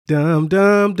Dum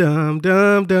dum dum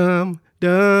dum dum.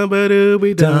 Dum ba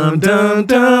dooby dum dum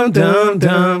dum dum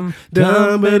dum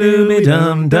dum ba dooby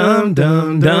dum dum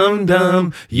dum dum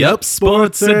dum. Yup,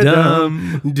 sports are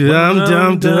dumb. Dum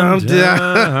dum dum dum.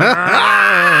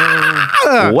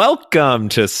 Welcome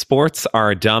to Sports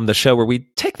Are Dumb, the show where we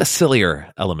take the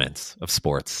sillier elements of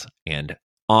sports and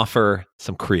offer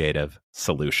some creative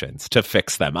solutions to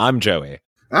fix them. I'm Joey.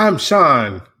 I'm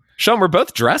Sean. Sean, we're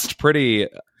both dressed pretty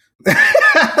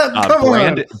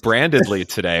brandedly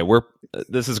today.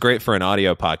 This is great for an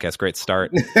audio podcast. Great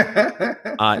start.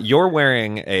 You're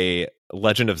wearing a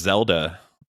Legend of Zelda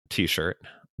t-shirt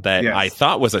that I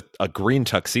thought was a green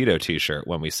tuxedo t-shirt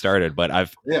when we started, but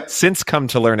I've since come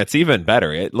to learn it's even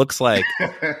better. It looks like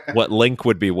what Link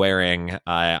would be wearing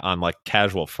on like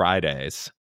casual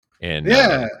Fridays in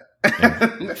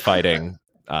fighting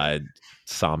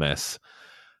Samus.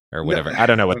 Or whatever. I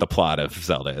don't know what the plot of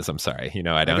Zelda is. I'm sorry. I don't.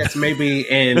 I guess maybe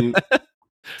in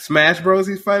Smash Bros.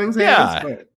 He's fighting Samus. Yeah.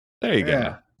 There you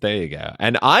go. There you go.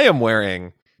 And I am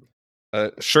wearing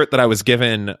a shirt that I was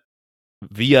given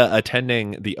via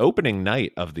attending the opening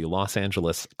night of the Los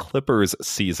Angeles Clippers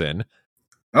season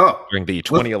during the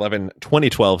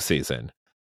 2011-2012 season.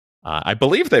 I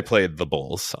believe they played the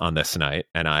Bulls on this night,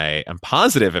 and I am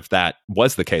positive if that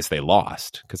was the case, they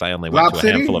lost, because I only went to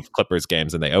a handful of Clippers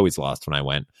games, and they always lost when I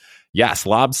went. Yes,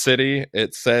 Lob City,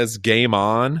 it says game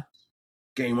on.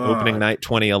 Game on. Opening night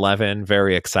 2011,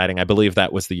 very exciting. I believe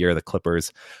that was the year the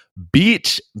Clippers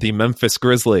beat the Memphis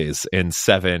Grizzlies in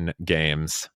 7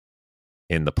 games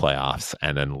in the playoffs,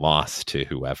 and then lost to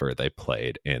whoever they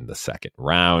played in the second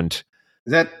round.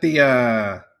 Is that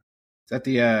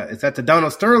the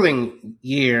Donald Sterling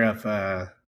year of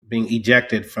being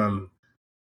ejected from?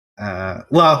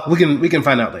 Well, we can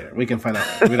find out later. We don't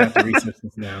have to research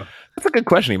this now. That's a good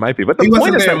question. He might be, but the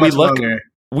point is that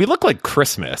we look like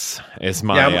Christmas. Is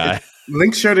my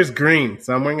Link's shirt is green,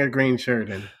 so I'm wearing a green shirt,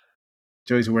 and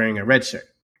Joey's wearing a red shirt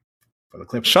for the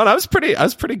Clippers. Sean, I was pretty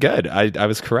good. I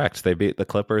was correct. They beat the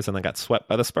Clippers and then got swept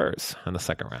by the Spurs in the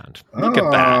second round. Look at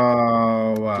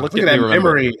that. Look at that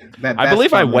memory. I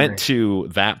believe I went to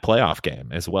that playoff game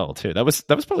as well too. That was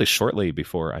probably shortly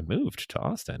before I moved to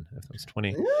Austin. It was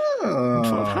 2012.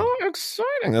 How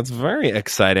exciting. That's very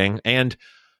exciting. And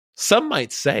some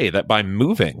might say that by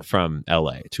moving from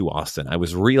LA to Austin, I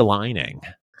was realigning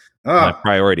my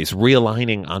priorities,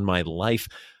 realigning on my life,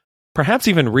 perhaps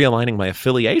even realigning my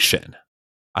affiliation.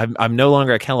 I'm no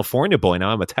longer a California boy.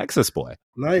 Now I'm a Texas boy.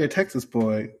 Now you're a Texas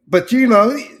boy. But your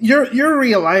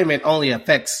realignment only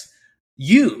affects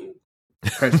you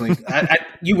personally.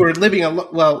 You were living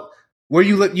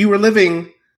you were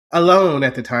living alone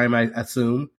at the time, I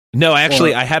assume. No,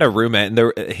 actually, I had a roommate,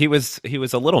 and he was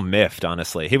a little miffed,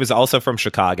 honestly. He was also from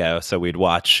Chicago, so we'd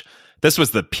watch. This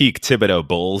was the peak Thibodeau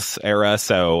Bulls era,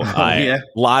 so a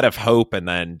lot of hope, and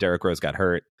then Derrick Rose got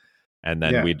hurt. And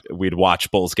then we'd watch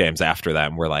Bulls games after that,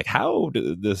 and we're like, how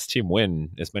did this team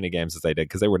win as many games as they did?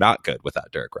 Because they were not good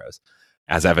without Derrick Rose,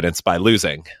 as evidenced by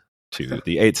losing to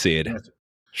the 8 seed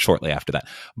shortly after that.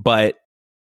 But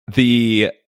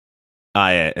it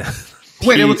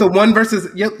was a 1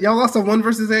 versus y'all lost a 1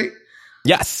 versus 8?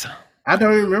 Yes. I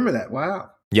don't even remember that.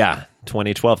 Wow. Yeah,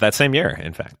 2012, that same year,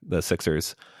 in fact, the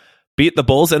Sixers beat the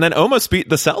Bulls and then almost beat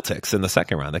the Celtics in the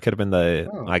second round. That could have been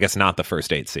I guess not the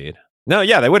first 8 seed. No,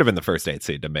 yeah, they would have been the first 8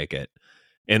 seed to make it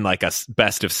in like a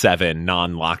best of 7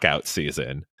 non-lockout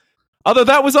season. Although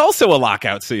that was also a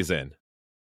lockout season.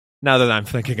 Now that I'm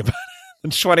thinking about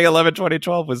it, 2011,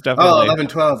 2012 was definitely. 11,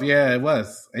 12, yeah, it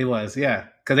was, yeah,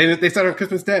 because they started on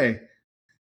Christmas Day.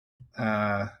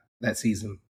 That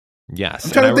season. Yes,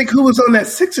 I'm trying to think who was on that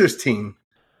Sixers team.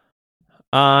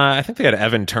 I think they had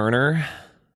Evan Turner.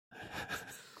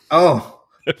 Oh.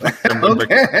 If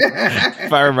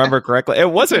I remember correctly, it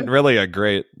wasn't really a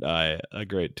great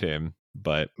team,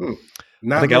 but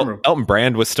I think Elton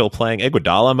Brand was still playing.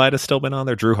 Iguodala might have still been on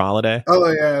there. Drew Holiday.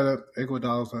 Oh yeah,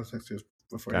 Iguodala was on Sixers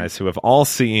before. Guys who have all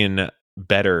seen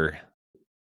better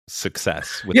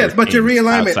success. With but your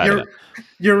realignment,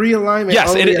 your realignment.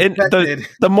 Yes,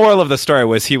 the moral of the story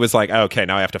was he was like, okay,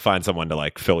 now I have to find someone to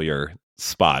like fill your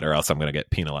spot or else I'm going to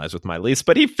get penalized with my lease.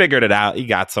 But he figured it out. He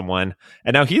got someone,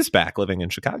 and now he's back living in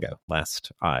Chicago.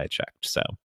 Last I checked, so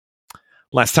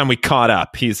last time we caught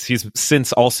up, he's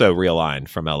since also realigned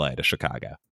from LA to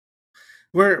Chicago.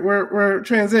 We're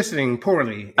transitioning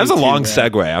poorly. That was a long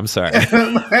segue. I'm sorry.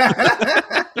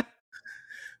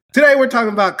 Today we're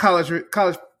talking about college.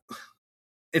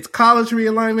 It's college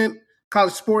realignment,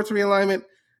 college sports realignment,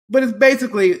 but it's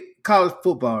basically college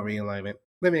football realignment.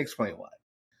 Let me explain why.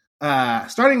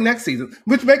 Starting next season,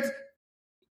 which makes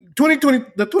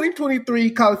the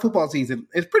 2023 college football season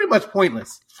is pretty much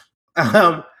pointless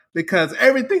because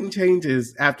everything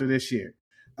changes after this year.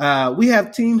 We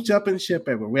have teams jumping ship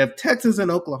everywhere. We have Texas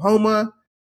and Oklahoma.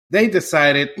 They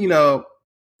decided,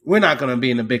 we're not going to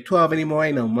be in the Big 12 anymore.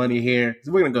 Ain't no money here.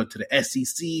 So we're going to go to the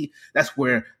SEC. That's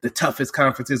where the toughest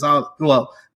conferences are.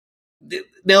 Well,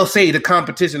 they'll say the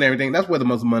competition and everything. That's where the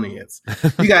most money is.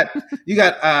 You got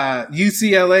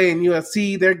UCLA and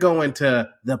USC. They're going to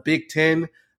the Big 10,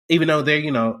 even though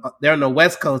they're on the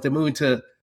West Coast. They're moving to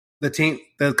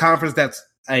the conference that's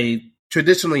a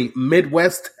traditionally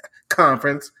Midwest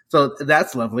conference. So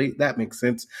that's lovely. That makes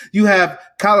sense. You have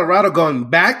Colorado going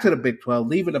back to the Big 12,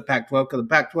 leaving the Pac-12 because the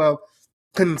Pac-12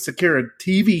 couldn't secure a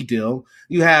TV deal.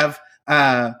 You have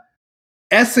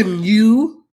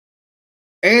SMU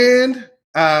and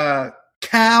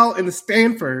Cal and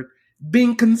Stanford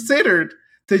being considered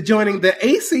to joining the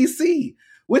ACC,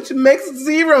 which makes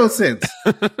zero sense.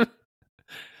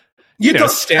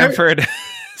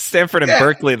 Stanford and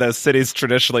Berkeley, those cities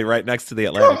traditionally right next to the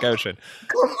Atlantic Ocean.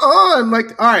 Come on.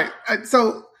 All right.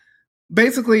 So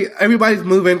basically everybody's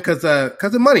moving because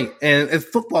of money, and it's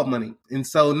football money. And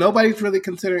so nobody's really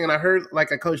considering, and I heard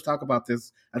a coach talk about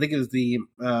this. I think it was the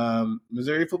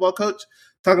Missouri football coach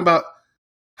talking about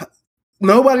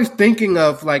nobody's thinking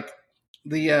of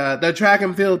the track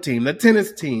and field team, the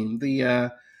tennis team,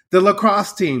 the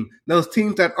lacrosse team, those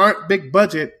teams that aren't big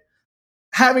budget,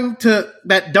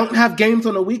 that don't have games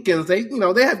on the weekends. They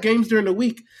have games during the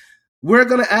week. We're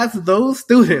going to ask those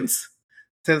students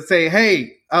to say,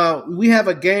 hey, we have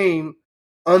a game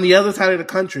on the other side of the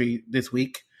country this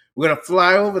week. We're going to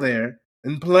fly over there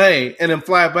and play and then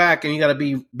fly back, and you got to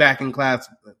be back in class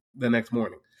the next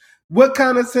morning. What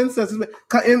kind of sense does it make?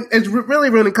 It's really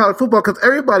ruining college football because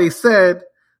everybody said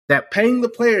that paying the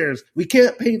players, we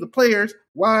can't pay the players.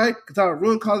 Why? Because that would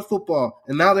ruin college football.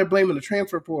 And now they're blaming the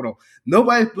transfer portal.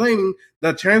 Nobody's blaming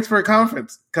the transfer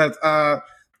conference because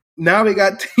now we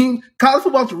got teams. College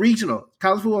football's regional.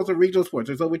 College football's a regional sport.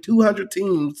 There's over 200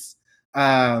 teams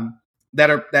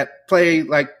that play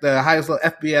the highest level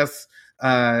FBS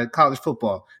college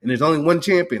football, and there's only one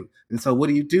champion. And so what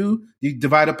do? You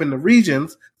divide up into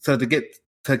regions so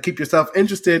to keep yourself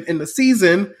interested in the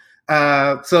season.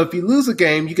 So if you lose a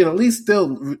game, you can at least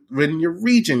still win your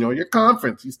region or your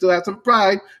conference. You still have some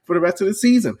pride for the rest of the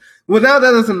season. Well, now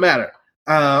that doesn't matter.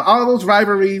 All those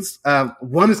rivalries,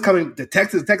 one is coming, the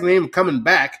Texas A&M coming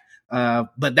back,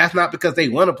 but that's not because they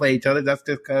want to play each other. That's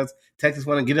just because Texas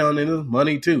want to get on into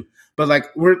money too. But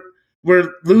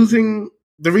we're losing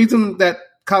the reason that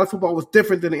college football was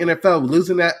different than the NFL,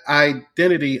 losing that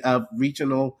identity of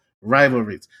regional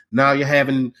rivalries. Now you're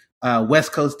having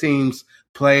West Coast teams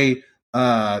play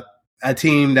a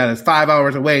team that is 5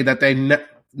 hours away that they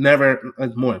never,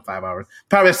 more than 5 hours,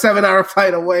 probably a 7-hour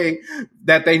flight away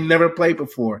that they never played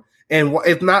before. And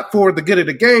it's not for the good of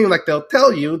the game, like they'll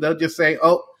tell you. They'll just say,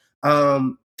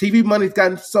 TV money's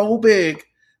gotten so big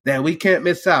that we can't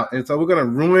miss out. And so we're going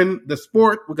to ruin the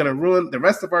sport. We're going to ruin the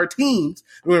rest of our teams.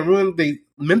 We're going to ruin the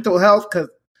mental health because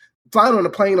flying on a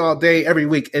plane all day every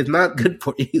week is not good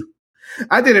for you.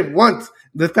 I did it once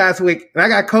this past week and I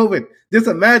got COVID. Just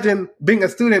imagine being a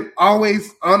student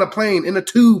always on a plane in a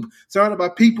tube surrounded by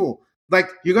people.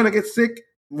 You're going to get sick,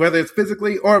 whether it's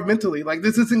physically or mentally.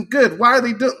 This isn't good. Why are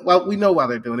they doing? Well, we know why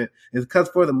they're doing it. It's because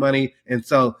for the money. And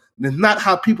so it's not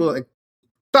how people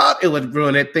thought it would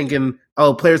ruin it, thinking,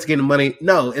 players are getting money.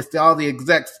 No, it's all the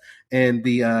execs and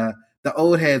the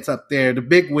old heads up there, the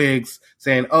big wigs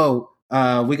saying, we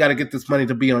got to get this money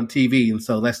to be on TV. And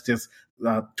so let's just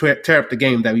tear up the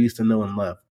game that we used to know and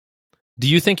love. Do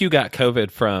you think you got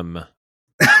COVID from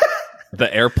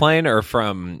the airplane or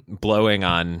from blowing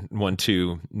on one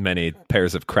too many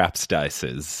pairs of craps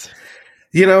dices?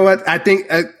 You know what? I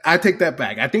think I take that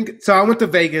back. I think so. I went to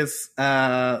Vegas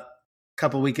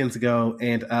couple weekends ago,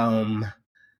 and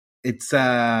it's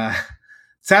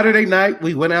Saturday night.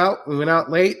 We went out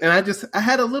late, and I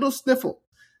had a little sniffle.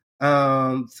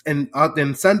 And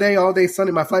then Sunday, all day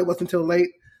Sunday, my flight wasn't until late.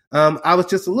 I was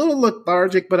just a little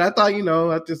lethargic, but I thought,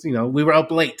 we were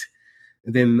up late.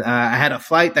 And then I had a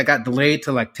flight that got delayed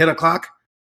to 10 o'clock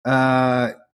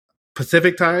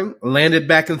Pacific time, landed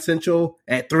back in Central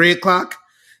at 3 o'clock.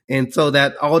 And so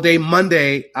that all day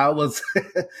Monday, I was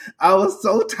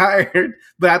so tired,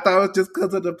 but I thought it was just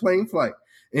because of the plane flight.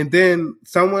 And then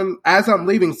as I'm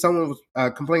leaving, someone was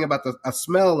complaining about a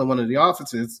smell in one of the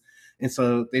offices. And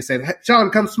so they said, hey, Sean,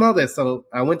 come smell this. So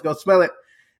I went to go smell it.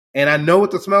 And I know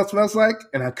what the smell smells like,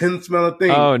 and I couldn't smell a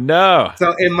thing. Oh, no.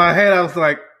 So in my head, I was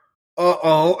like,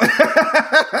 uh-oh.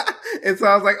 And so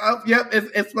I was like, oh, yep,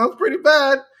 it smells pretty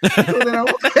bad. So then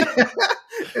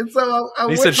And so I He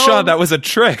went said, home. Sean, that was a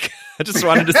trick. I just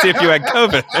wanted to see if you had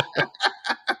COVID.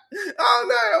 Oh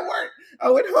no, it worked. I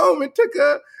went home and took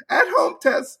a at-home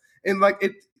test, and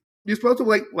you're supposed to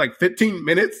wait like 15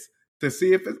 minutes to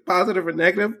see if it's positive or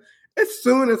negative. As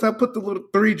soon as I put the little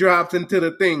 3 drops into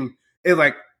the thing, it's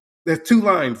like there's 2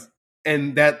 lines,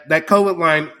 and that COVID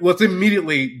line was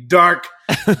immediately dark,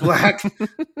 black,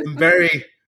 and very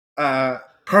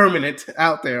permanent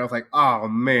out there. I was like, oh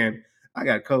man, I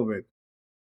got COVID.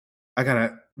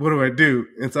 What do I do?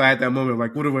 And so I had that moment of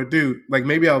like, what do I do? Like,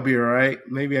 maybe I'll be all right.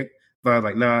 But I was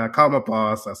like, nah, I called my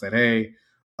boss. I said, hey,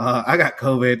 I got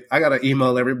COVID. I got to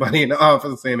email everybody in the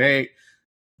office saying, hey,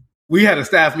 we had a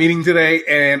staff meeting today,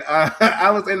 and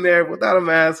I was in there without a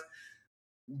mask.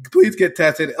 Please get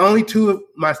tested. Only 2 of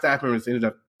my staff members ended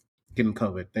up getting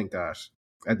COVID. Thank gosh.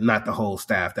 Not the whole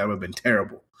staff. That would have been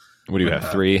terrible. What do you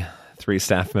have? Three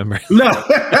staff members? No.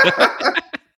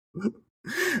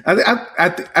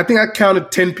 I think I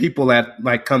counted 10 people that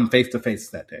like come face to face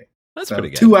that day. That's pretty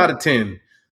good. 2 out of 10.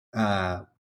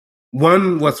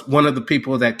 One was one of the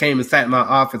people that came and sat in my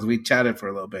office. We chatted for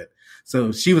a little bit.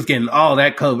 So she was getting all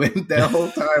that COVID that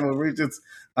whole time when we were just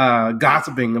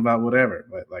gossiping about whatever.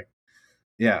 But like,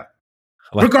 yeah.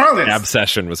 Like, regardless. The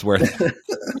obsession was worth it.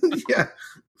 Yeah.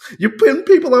 You're putting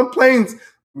people on planes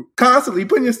constantly,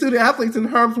 putting your student athletes in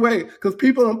harm's way because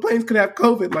people on planes could have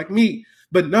COVID like me.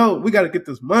 But no, we got to get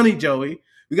this money, Joey.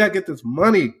 We got to get this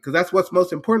money because that's what's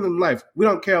most important in life. We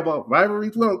don't care about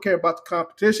rivalries. We don't care about the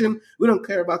competition. We don't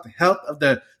care about the health of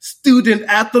the student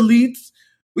athletes.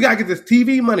 We got to get this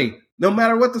TV money, no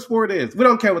matter what the sport is. We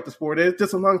don't care what the sport is,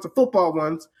 just as long as the football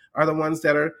ones are the ones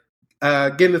that are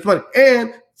getting this money.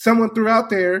 And someone threw out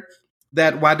there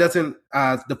that why doesn't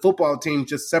the football team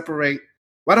just separate?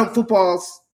 Why don't football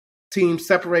teams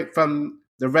separate from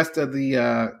the rest of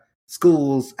the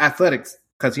school's athletics?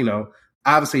 Because,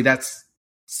 obviously that's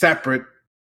separate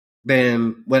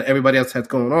than what everybody else has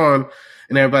going on.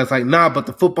 And everybody's like, nah, but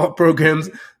the football programs,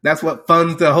 that's what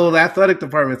funds the whole athletic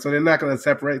department. So they're not going to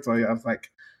separate. So I was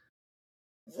like,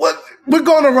 what? We're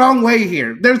going the wrong way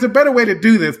here. There's a better way to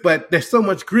do this, but there's so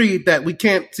much greed that we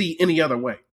can't see any other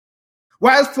way.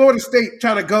 Why is Florida State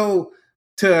trying to go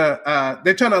to,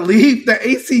 they're trying to leave the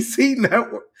ACC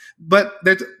network, but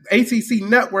the ACC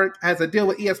network has a deal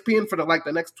with ESPN for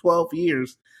the next 12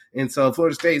 years. And so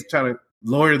Florida State is trying to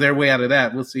lawyer their way out of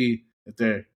that. We'll see if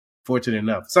they're fortunate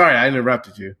enough. Sorry, I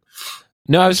interrupted you.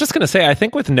 No, I was just going to say, I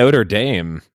think with Notre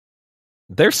Dame,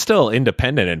 they're still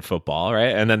independent in football,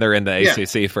 right? And then they're in the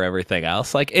ACC for everything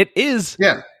else. Like, it is,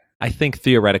 I think,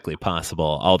 theoretically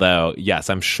possible. Although, yes,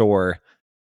 I'm sure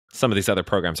some of these other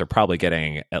programs are probably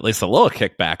getting at least a little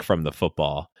kickback from the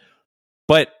football.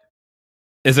 But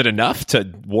is it enough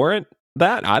to warrant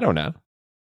that? I don't know.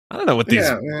 I don't know what these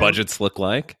budgets look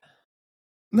like.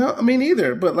 No, I mean,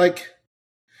 either. But,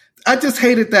 I just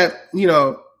hated that,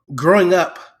 growing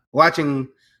up watching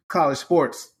college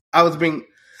sports, I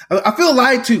feel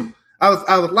lied to. I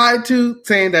was lied to,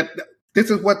 saying that this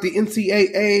is what the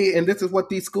NCAA and this is what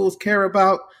these schools care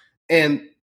about. And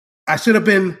I should have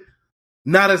been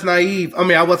not as naive. I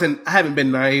mean, I haven't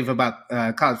been naive about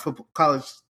college football, college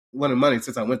winning money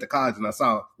since I went to college and I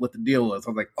saw what the deal was.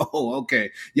 I was like, oh,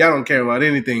 okay. Y'all don't care about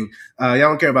anything. Y'all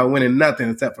don't care about winning nothing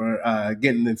except for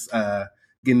getting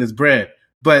this bread.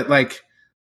 But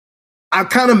I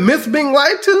kind of miss being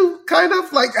lied to, kind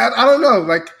of. I don't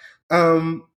know.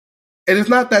 And it's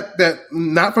not that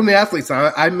not from the athletes.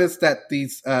 I miss that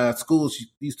these schools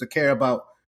used to care about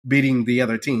beating the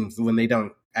other teams when they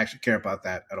don't actually care about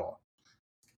that at all.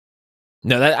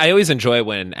 No, I always enjoy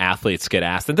when athletes get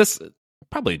asked, and this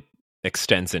probably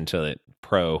extends into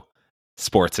pro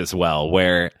sports as well,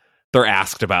 where they're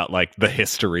asked about the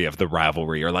history of the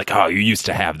rivalry, or oh, you used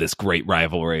to have this great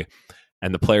rivalry,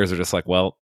 and the players are just like,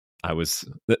 well, I was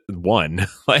one.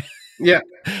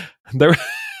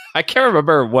 I can't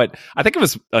remember what, I think it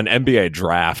was an NBA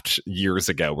draft years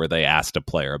ago where they asked a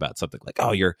player about something like,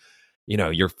 oh, you're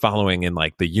following in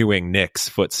the Ewing Knicks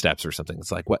footsteps or something.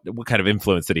 It's like, what kind of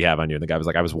influence did he have on you? And the guy was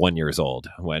like, I was 1 year old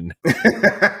when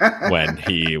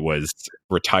he was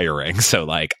retiring. So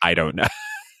I don't know.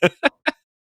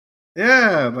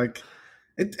 Yeah.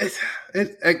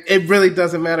 It really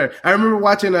doesn't matter. I remember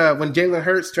watching when Jalen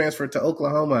Hurts transferred to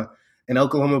Oklahoma, and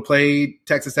Oklahoma played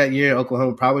Texas that year.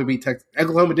 Oklahoma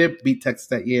did beat Texas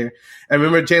that year. I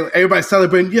remember everybody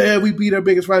celebrating, yeah, we beat our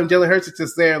biggest rival. Jalen Hurts is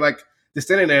just there, just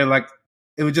sitting there,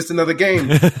 it was just another game.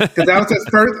 Because that was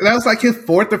his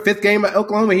 4th or 5th game at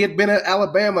Oklahoma. He had been at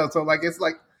Alabama. So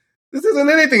this isn't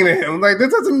anything to him.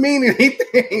 This doesn't mean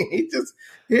anything. He just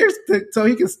so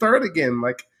he can start again.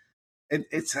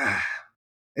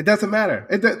 It doesn't matter.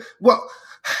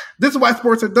 This is why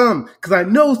sports are dumb, because I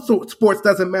know sports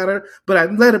doesn't matter, but I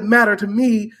let it matter to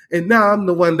me, and now I'm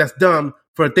the one that's dumb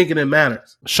for thinking it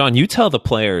matters. Sean, you tell the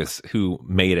players who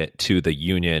made it to the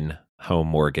Union Home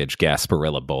Mortgage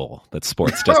Gasparilla Bowl that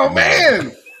sports doesn't matter.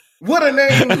 Man! What a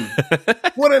name!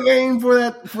 What a name for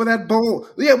that bowl.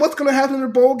 Yeah, what's going to happen in the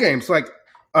bowl games?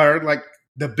 Are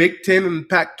the Big Ten and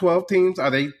Pac-12 teams,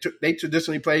 they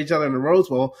traditionally play each other in the Rose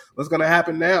Bowl? What's going to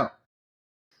happen now?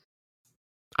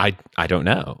 I don't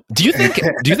know. Do you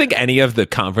think any of the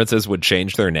conferences would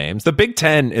change their names? The Big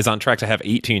Ten is on track to have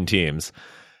 18 teams.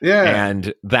 Yeah.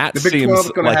 And that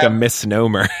seems like a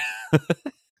misnomer.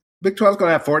 Big 12 is going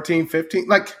to have 14, 15.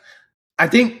 I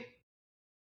think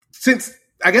since,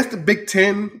 I guess the Big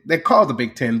Ten, they call it the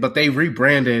Big Ten, but they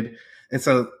rebranded. And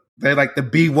so they're like the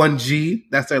B1G.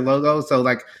 That's their logo. So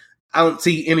I don't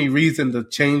see any reason to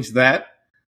change that.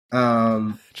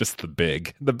 Just the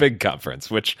big conference,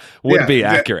 which would be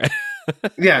accurate.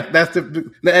 Yeah, that's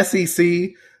the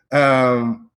SEC.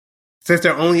 Since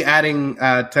they're only adding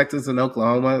Texas and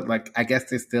Oklahoma, I guess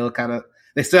they still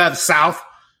have South.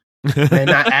 They're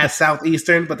not as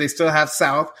Southeastern, but they still have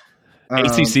South.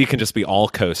 ACC can just be all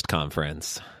coast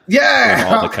conference. Yeah,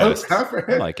 all the coast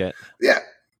conference. I like it. Yeah,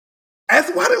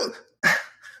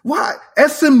 why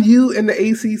SMU and the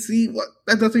ACC?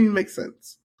 That doesn't even make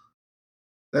sense.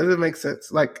 That doesn't make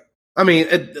sense.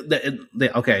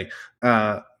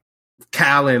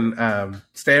 Cal and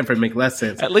Stanford make less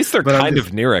sense. At least they're kind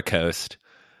of near a coast.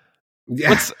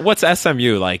 Yeah. What's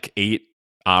SMU, 8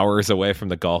 hours away from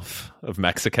the Gulf of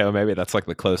Mexico? Maybe that's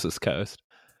the closest coast.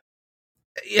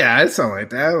 Yeah, it's something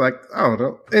like that. I don't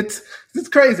know. It's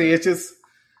crazy. It's just,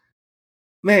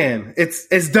 man,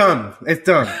 it's dumb. It's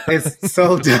dumb. It's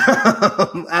so dumb.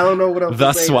 I don't know what else.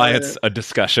 That's why it's a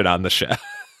discussion on the show.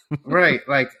 Right.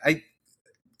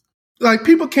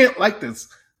 People can't like this.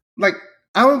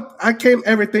 I can't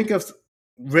ever think of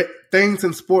things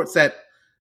in sports that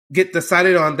get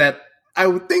decided on that I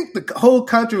would think the whole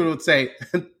country would say,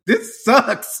 this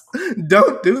sucks.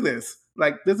 Don't do this.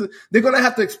 They're going to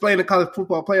have to explain the college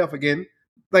football playoff again.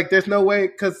 There's no way,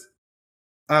 because,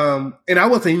 and I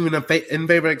wasn't even in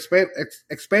favor of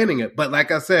expanding it. But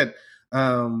like I said,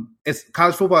 it's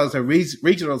college football is a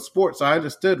regional sport. So I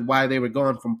understood why they were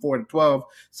going from 4 to 12.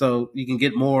 So you can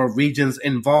get more regions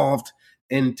involved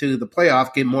into the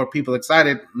playoff, get more people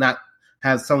excited, not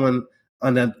have someone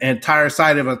on the entire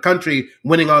side of a country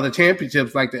winning all the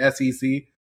championships like the SEC.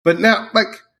 But now,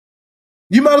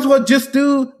 you might as well just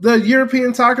do the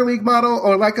European Soccer League model,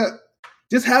 or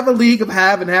just have a league of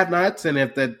have and have-nots, and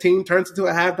if the team turns into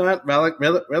a have-not,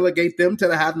 relegate them to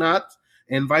the have-nots,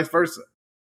 and vice versa.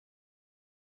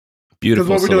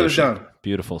 Beautiful what solution. We're doing is done.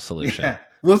 Beautiful solution. Yeah.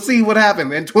 We'll see what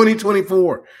happens in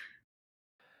 2024.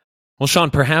 Well,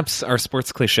 Sean, perhaps our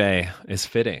sports cliche is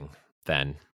fitting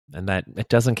then, and that it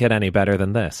doesn't get any better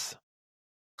than this.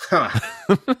 Huh.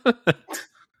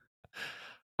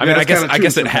 I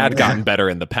guess it had gotten better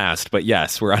in the past, but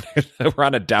yes, we're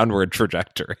on a downward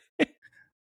trajectory.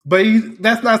 But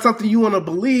that's not something you want to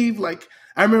believe.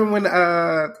 I remember when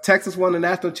Texas won the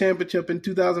national championship in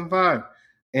 2005,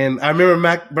 and I remember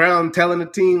Mac Brown telling the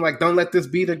team, don't let this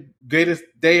be the greatest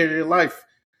day of your life.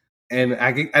 And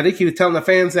I think he was telling the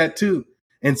fans that too.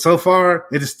 And so far,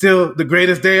 it is still the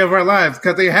greatest day of our lives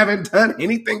because they haven't done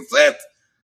anything since.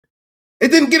 It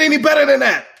didn't get any better than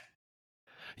that.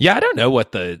 Yeah, I don't know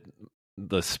what the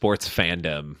sports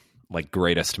fandom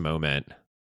greatest moment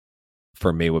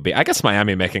for me would be. I guess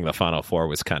Miami making the Final Four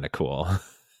was kind of cool.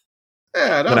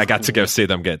 Yeah, then I got to go see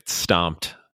them get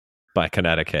stomped by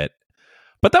Connecticut.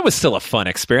 But that was still a fun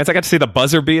experience. I got to see the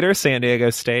buzzer beater, San Diego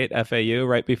State, FAU,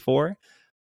 right before.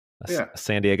 A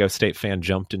San Diego State fan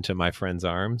jumped into my friend's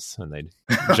arms, and they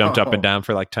jumped up and down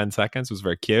for 10 seconds. It was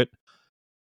very cute.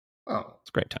 Oh, it's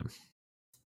a great time.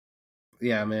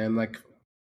 Yeah, man.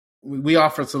 We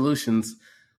offer solutions.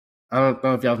 I don't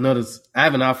know if y'all noticed. I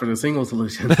haven't offered a single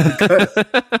solution because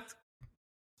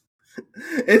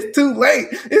it's too late.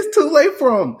 It's too late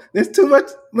for them. There's too much.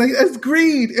 It's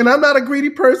greed, and I'm not a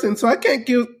greedy person, so I can't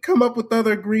come up with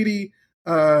other greedy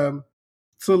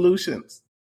solutions.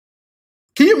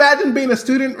 Can you imagine being a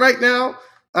student right now?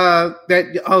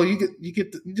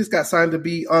 You just got signed to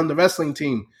be on the wrestling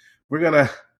team. We're gonna.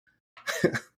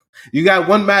 You got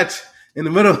one match in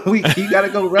the middle of the week. You got to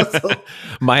go wrestle.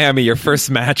 Miami, your first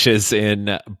match is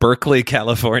in Berkeley,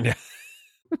 California.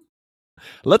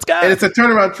 Let's go. And it's a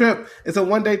turnaround trip. It's a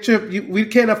one-day trip. We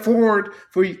can't afford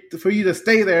for you to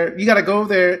stay there. You got to go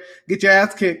there, get your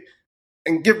ass kicked,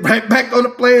 and get right back on the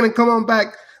plane and come on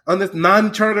back on this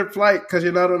non-chartered flight because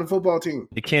you're not on the football team.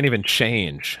 You can't even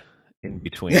change in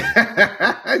between. You just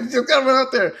got to run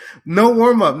out there. No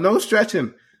warm-up, no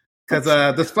stretching. because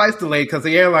the flight's delayed because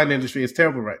the airline industry is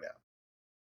terrible right now.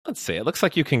 Let's see. It looks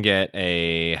like you can get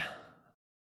I'm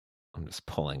just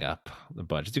pulling up the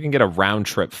budget. You can get a round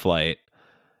trip flight.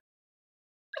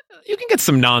 You can get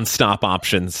some nonstop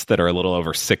options that are a little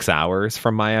over 6 hours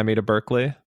from Miami to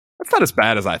Berkeley. That's not as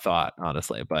bad as I thought,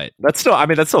 honestly, but that's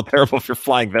still terrible if you're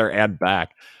flying there and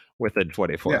back within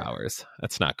 24 hours.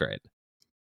 That's not great.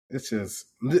 It's just,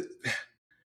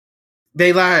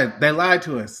 they lied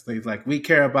to us. They like, we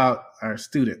care about our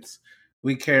students.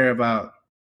 We care about,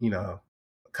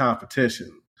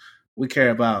 competition. We care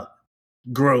about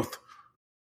growth.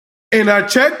 In our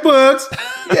checkbooks,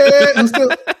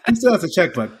 he still has a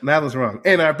checkbook. That was wrong.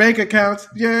 In our bank accounts,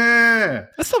 I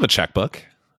still have a checkbook.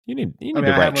 You need to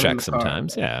write checks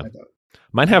sometimes. Yeah.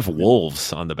 Mine have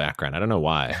wolves on the background. I don't know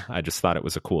why. I just thought it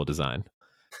was a cool design.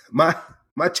 My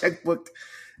checkbook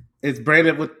is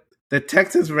branded with the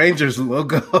Texas Rangers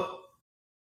logo.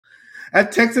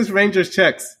 At Texas Rangers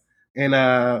checks. And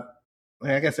I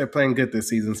guess they're playing good this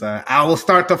season, so I will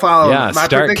start to follow. Yeah,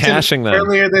 start cashing them.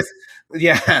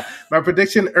 My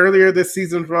prediction earlier this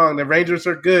season's wrong. The Rangers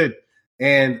are good.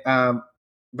 And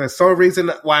the sole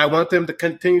reason why I want them to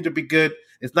continue to be good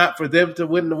is not for them to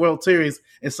win the World Series.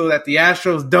 It's so that the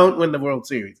Astros don't win the World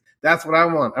Series. That's what I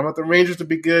want. I want the Rangers to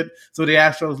be good so the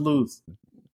Astros lose.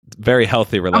 Very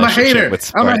healthy relationship with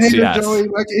sports. I'm a hater, yes. Joey.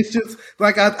 Like, it's just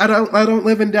like I don't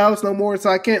live in Dallas no more,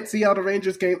 so I can't see all the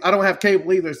Rangers games. I don't have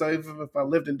cable either, so if I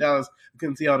lived in Dallas, I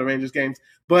couldn't see all the Rangers games.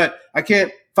 But I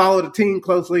can't follow the team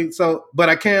closely. But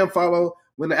I can follow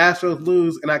when the Astros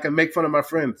lose, and I can make fun of my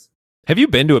friends. Have you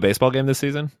been to a baseball game this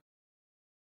season?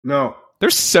 No. They're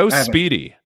so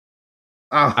speedy.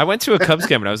 Oh. I went to a Cubs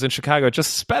game when I was in Chicago. It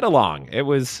just sped along. It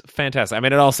was fantastic. I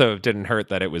mean, it also didn't hurt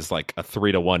that it was like a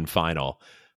 3-1 final.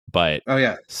 But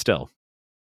still,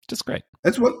 just great.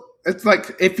 It's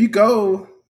like if you go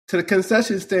to the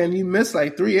concession stand, you miss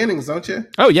like 3 innings, don't you?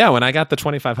 Oh yeah, when I got the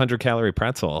 2,500 calorie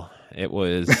pretzel, it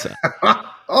was.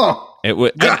 It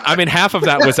was. I mean, half of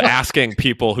that was asking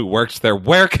people who worked there,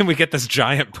 "Where can we get this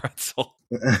giant pretzel?"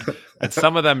 And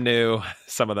some of them knew,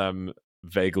 some of them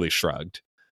vaguely shrugged.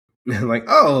 Like,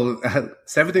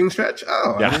 7th stretch.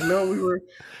 Oh, yeah. I didn't know we were.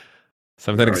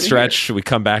 7th stretch. We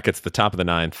come back. It's the top of the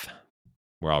 9th.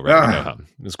 We're all ready to go home.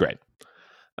 It was great.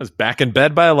 I was back in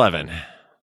bed by 11.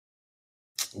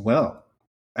 Well,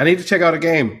 I need to check out a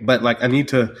game, but I need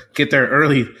to get there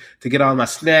early to get all my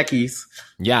snackies.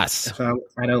 Yes. So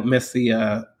I don't miss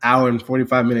the hour and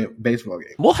 45-minute baseball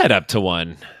game. We'll head up to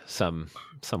one some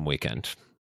weekend.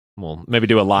 We'll maybe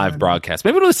do a live broadcast.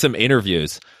 Maybe we'll do some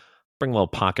interviews. Bring a little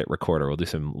pocket recorder. We'll do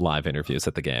some live interviews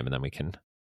at the game, and then we can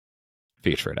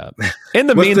feature it up. In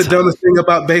the meantime, what's the dumbest thing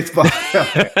about baseball?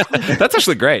 That's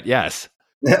actually great. Yes.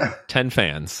 Yeah. 10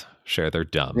 fans share their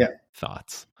dumb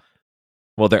thoughts.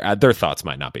 Well, their thoughts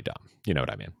might not be dumb. You know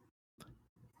what I mean?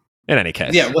 In any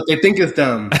case. Yeah, what they think is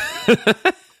dumb. In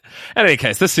any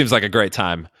case, this seems like a great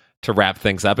time to wrap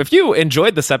things up. If you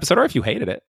enjoyed this episode or if you hated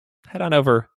it, head on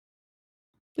over.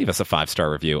 Leave us a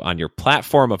 5-star review on your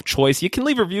platform of choice. You can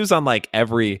leave reviews on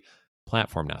every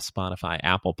platform now. Spotify,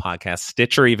 Apple Podcasts,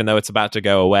 Stitcher, even though it's about to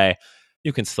go away.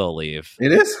 You can still leave.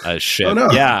 It is? A ship. Oh,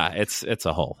 no. Yeah, it's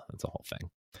a whole thing.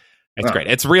 It's great.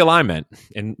 It's realignment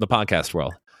in the podcast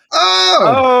world.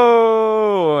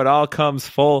 Oh, it all comes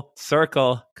full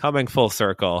circle, coming full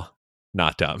circle.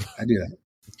 Not dumb. I do that.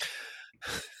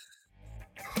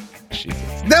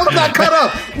 Jesus. That was not cut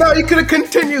off. No, you could have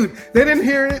continued. They didn't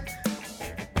hear it.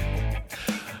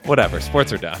 Whatever.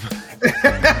 Sports are dumb.